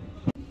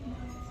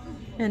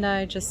 And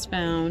I just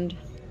found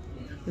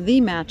the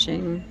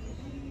matching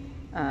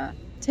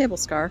table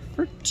scarf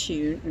for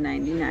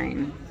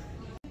 $2.99.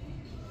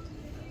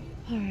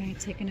 All right,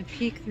 taking a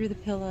peek through the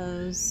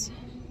pillows.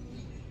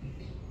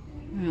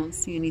 I don't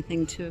see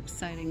anything too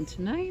exciting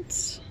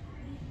tonight.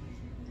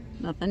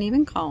 Nothing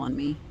even calling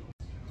me.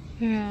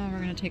 Yeah, we're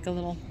gonna take a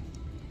little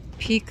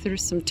peek through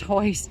some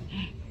toys.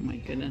 Oh my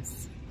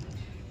goodness.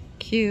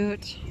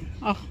 Cute.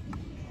 Oh,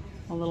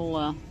 a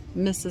little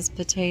Mrs.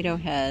 Potato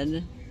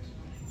Head.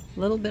 A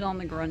little bit on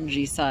the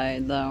grungy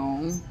side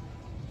though.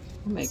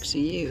 What makes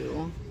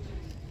you?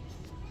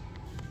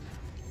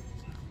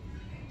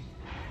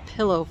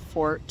 Pillow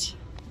Fort.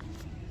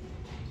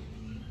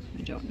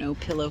 I don't know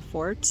Pillow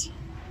Fort.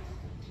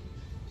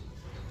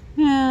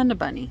 And a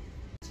bunny.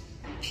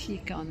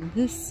 Peek on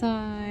this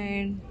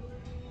side.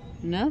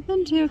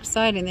 Nothing too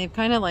exciting. They've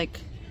kind of like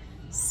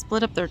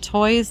split up their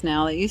toys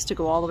now. They used to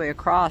go all the way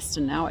across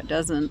and now it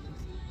doesn't.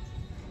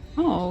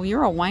 Oh,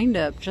 you're a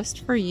wind-up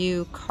just for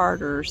you,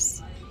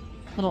 Carter's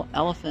little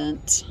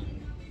elephant.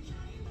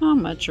 How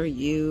much are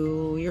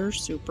you? You're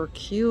super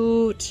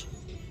cute.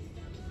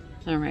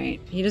 All right,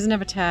 he doesn't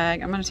have a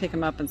tag. I'm gonna take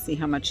him up and see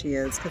how much he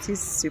is because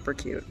he's super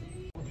cute.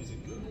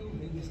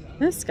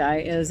 This guy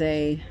is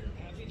a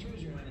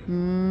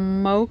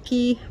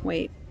Moki,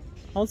 wait,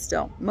 hold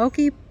still.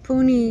 Moki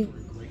Puni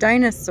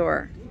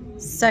Dinosaur,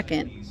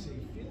 second.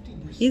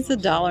 He's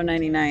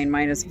 $1.99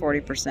 minus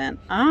 40%.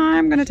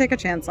 I'm going to take a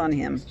chance on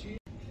him.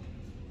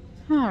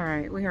 All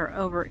right, we are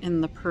over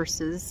in the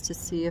purses to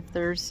see if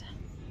there's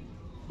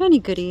any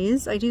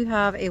goodies. I do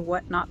have a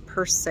Whatnot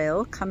purse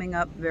sale coming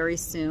up very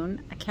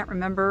soon. I can't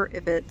remember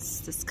if it's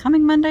this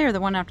coming Monday or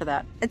the one after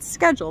that. It's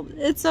scheduled.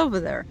 It's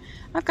over there.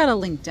 I've got a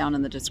link down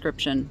in the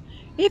description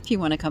if you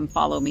want to come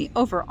follow me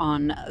over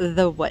on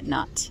the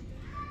Whatnot.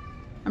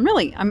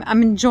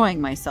 I'm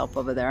enjoying myself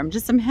over there.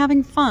 I'm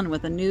having fun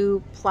with a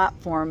new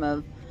platform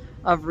of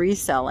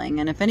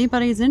reselling. And if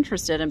anybody's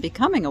interested in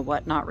becoming a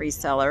Whatnot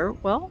reseller,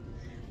 well,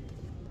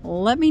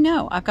 let me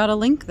know. I've got a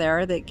link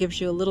there that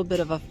gives you a little bit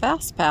of a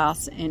fast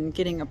pass in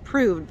getting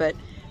approved, but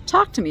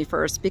talk to me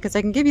first because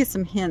I can give you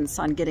some hints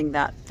on getting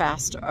that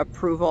fast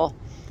approval.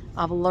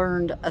 I've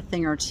learned a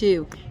thing or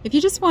two. If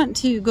you just want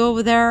to go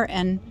over there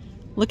and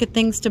look at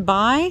things to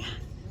buy,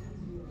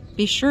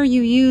 be sure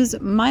you use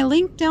my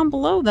link down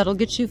below. That'll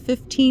get you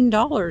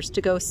 $15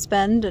 to go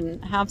spend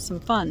and have some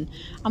fun.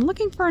 I'm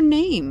looking for a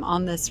name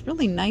on this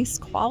really nice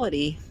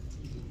quality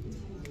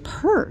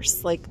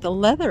purse. Like the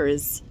leather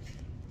is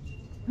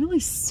really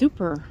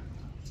super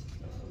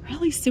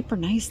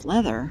nice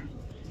leather.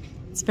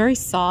 It's very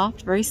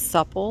soft, very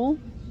supple.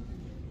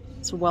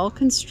 It's well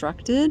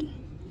constructed,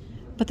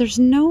 but there's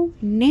no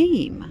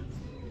name.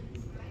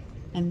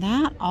 And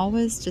that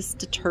always just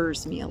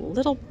deters me a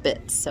little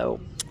bit.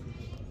 So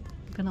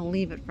I'm gonna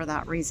leave it for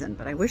that reason,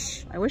 but I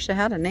wish I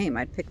had a name.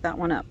 I'd pick that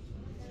one up.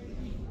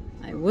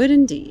 I would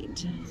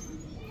indeed.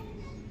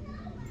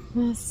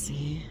 Let's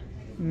see.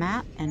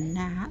 Matt and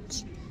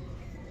Nat.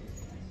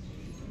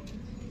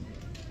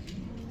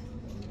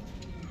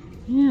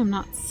 Yeah, I'm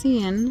not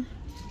seeing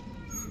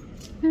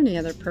any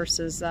other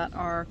purses that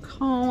are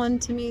calling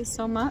to me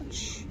so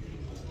much.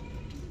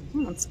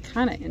 Oh, it's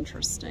kind of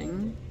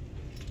interesting.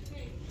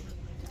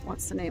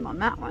 What's the name on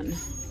that one?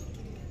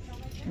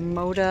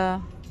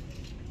 Moda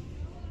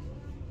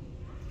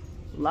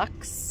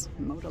Lux?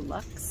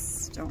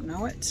 Don't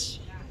know it.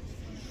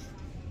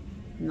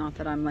 Not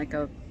that I'm like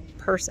a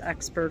purse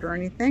expert or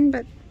anything,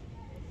 but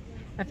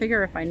I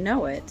figure if I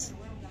know it,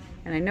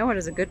 and I know it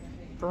is a good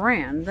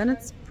brand, then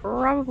it's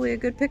probably a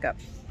good pickup.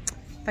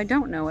 If I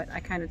don't know it, I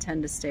kind of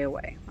tend to stay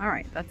away. All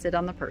right, that's it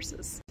on the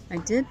purses. I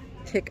did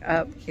pick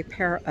up a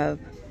pair of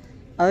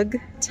UGG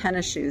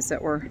tennis shoes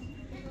that were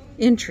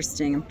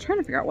interesting. I'm trying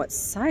to figure out what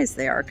size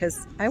they are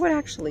because I would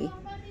actually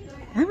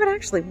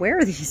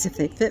wear these if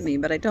they fit me,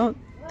 but I don't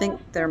think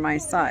they're my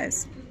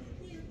size.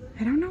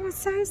 I don't know what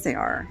size they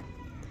are.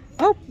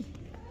 Oh,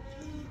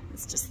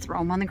 let's just throw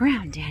them on the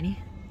ground, Danny.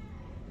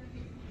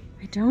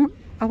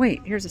 Oh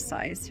wait, here's a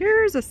size.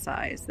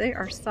 They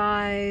are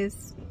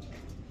size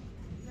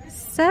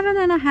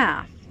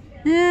 7.5.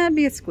 It'd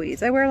be a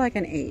squeeze. I wear like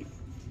an 8.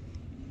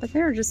 But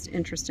they're just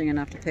interesting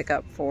enough to pick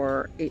up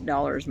for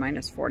 $8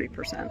 minus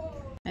 40%.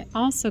 I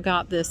also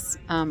got this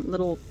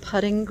little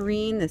putting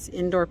green, this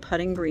indoor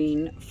putting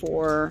green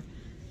for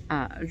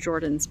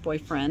Jordan's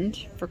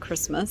boyfriend for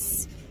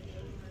Christmas.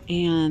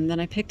 And then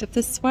I picked up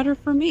this sweater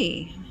for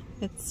me.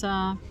 It's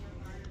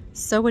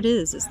So It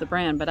Is the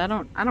brand, but I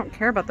don't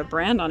care about the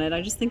brand on it.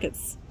 I just think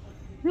it's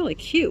really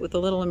cute with a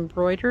little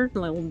embroidered,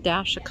 little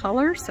dash of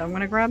color, so I'm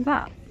gonna grab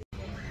that.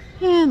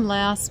 And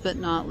last but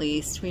not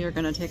least, we are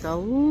gonna take a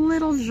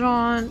little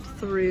jaunt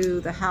through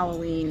the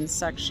Halloween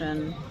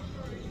section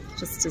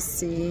just to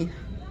see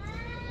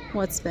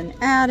what's been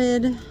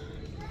added,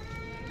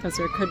 because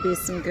there could be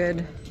some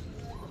good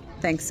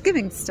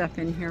Thanksgiving stuff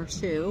in here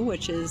too,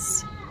 which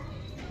is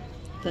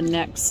the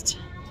next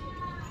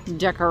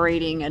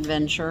decorating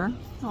adventure.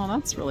 Oh,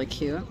 that's really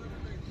cute.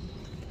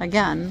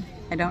 Again,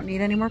 I don't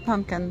need any more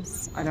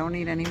pumpkins. I don't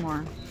need any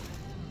more.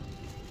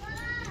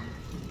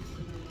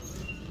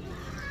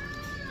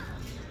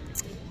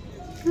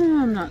 Oh,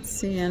 I'm not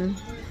seeing.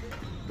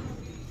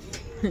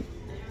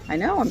 I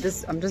know, I'm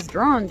just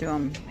drawn to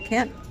them. I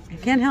can't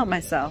help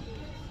myself.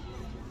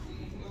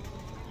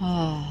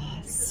 Oh,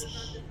 let's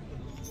see.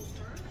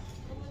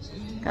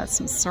 Got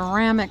some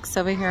ceramics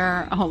over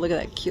here. Oh, look at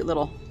that cute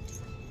little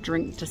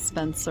drink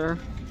dispenser.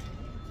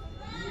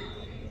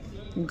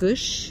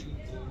 Gush.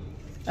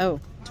 Oh,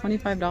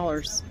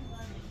 $25.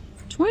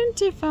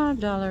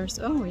 $25.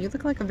 Oh, you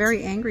look like a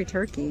very angry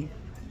turkey.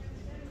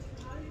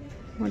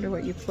 Wonder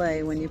what you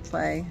play when you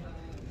play.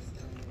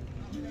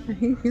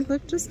 You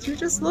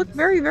just look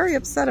very, very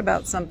upset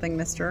about something,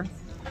 mister.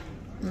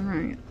 All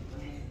right.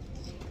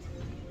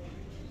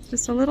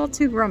 Just a little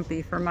too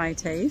grumpy for my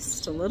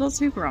taste. A little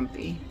too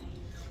grumpy.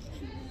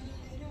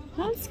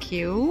 That's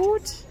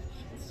cute.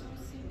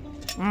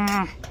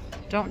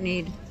 Don't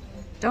need.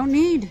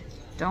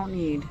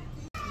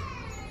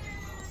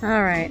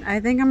 All right, I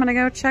think I'm gonna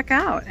go check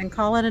out and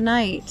call it a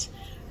night.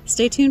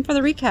 Stay tuned for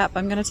the recap.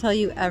 I'm gonna tell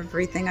you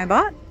everything I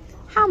bought,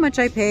 how much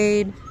I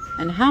paid,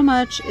 and how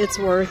much it's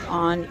worth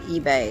on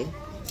eBay.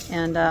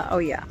 And oh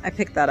yeah, I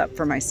picked that up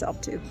for myself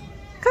too.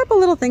 A couple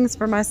little things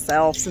for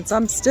myself since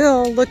I'm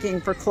still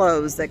looking for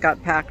clothes that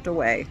got packed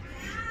away.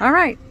 All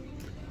right,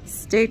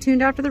 stay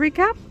tuned after the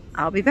recap.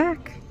 I'll be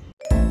back.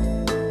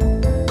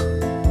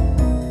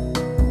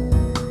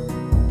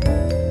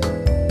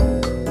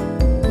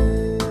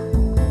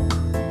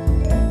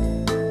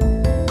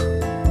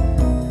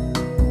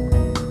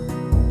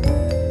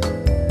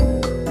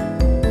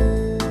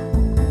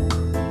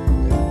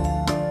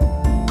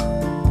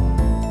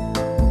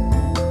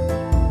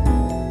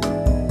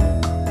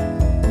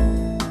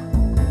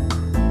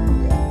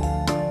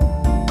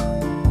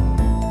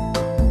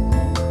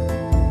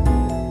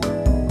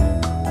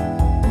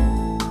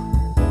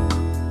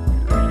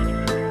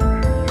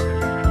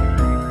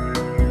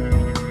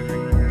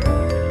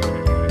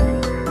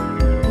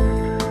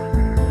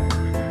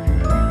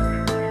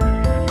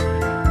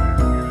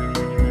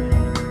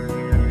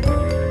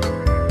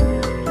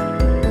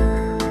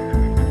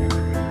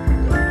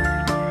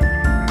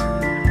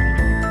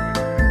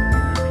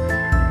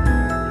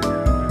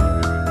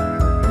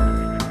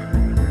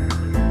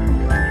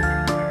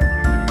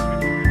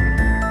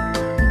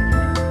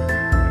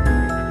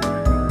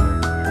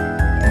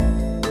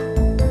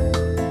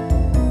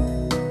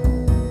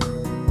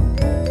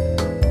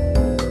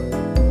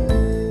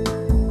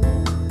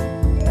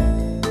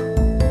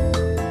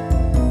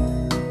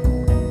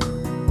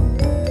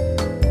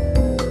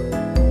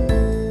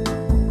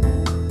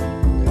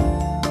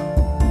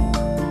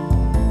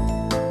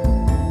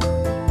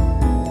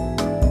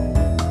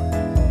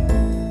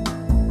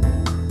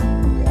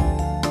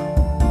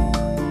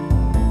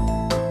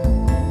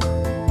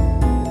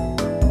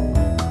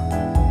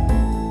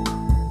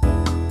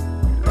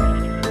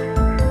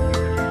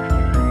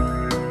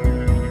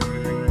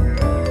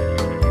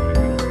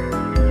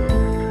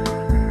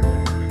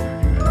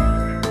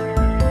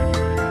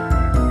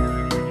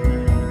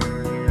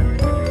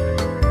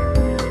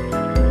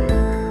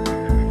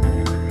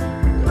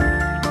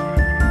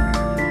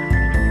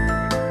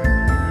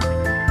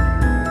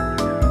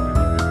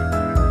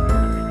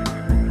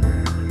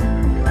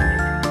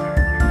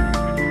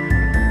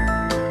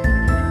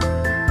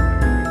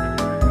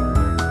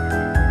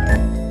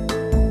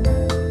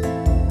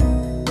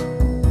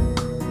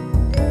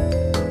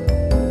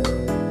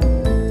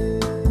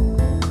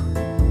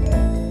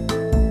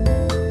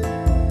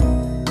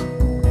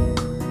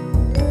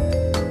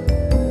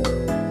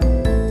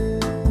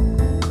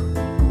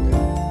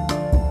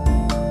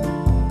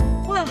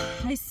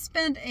 I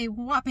spent a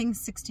whopping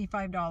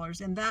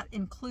 $65, and that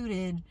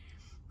included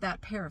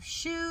that pair of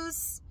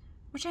shoes,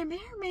 which I may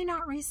or may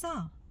not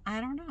resell.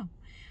 I don't know.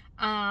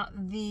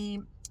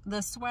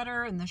 The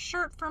sweater and the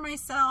shirt for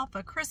myself,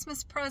 a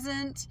Christmas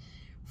present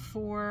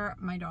for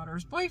my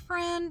daughter's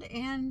boyfriend,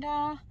 and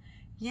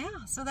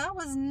yeah, so that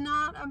was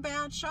not a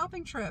bad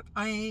shopping trip.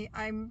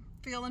 I'm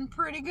feeling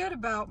pretty good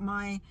about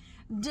my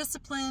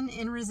discipline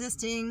in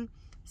resisting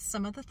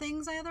some of the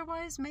things I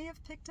otherwise may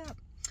have picked up.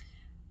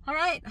 All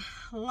right,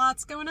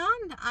 lots going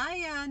on.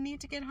 I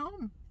need to get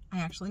home. I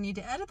actually need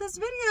to edit this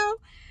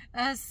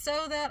video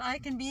so that I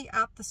can be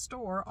at the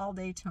store all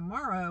day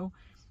tomorrow.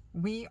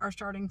 We are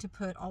starting to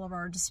put all of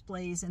our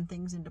displays and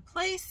things into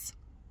place.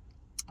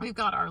 We've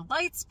got our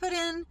lights put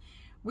in.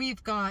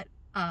 We've got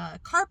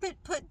carpet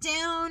put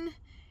down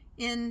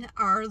in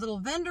our little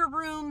vendor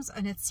rooms,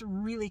 and it's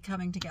really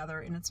coming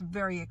together, and it's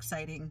very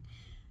exciting.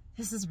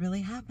 This is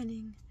really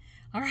happening.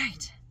 All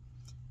right,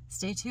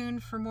 stay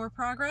tuned for more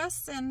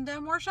progress and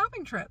more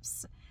shopping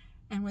trips.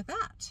 And with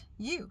that,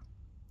 you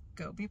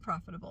go be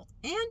profitable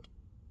and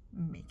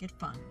make it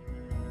fun.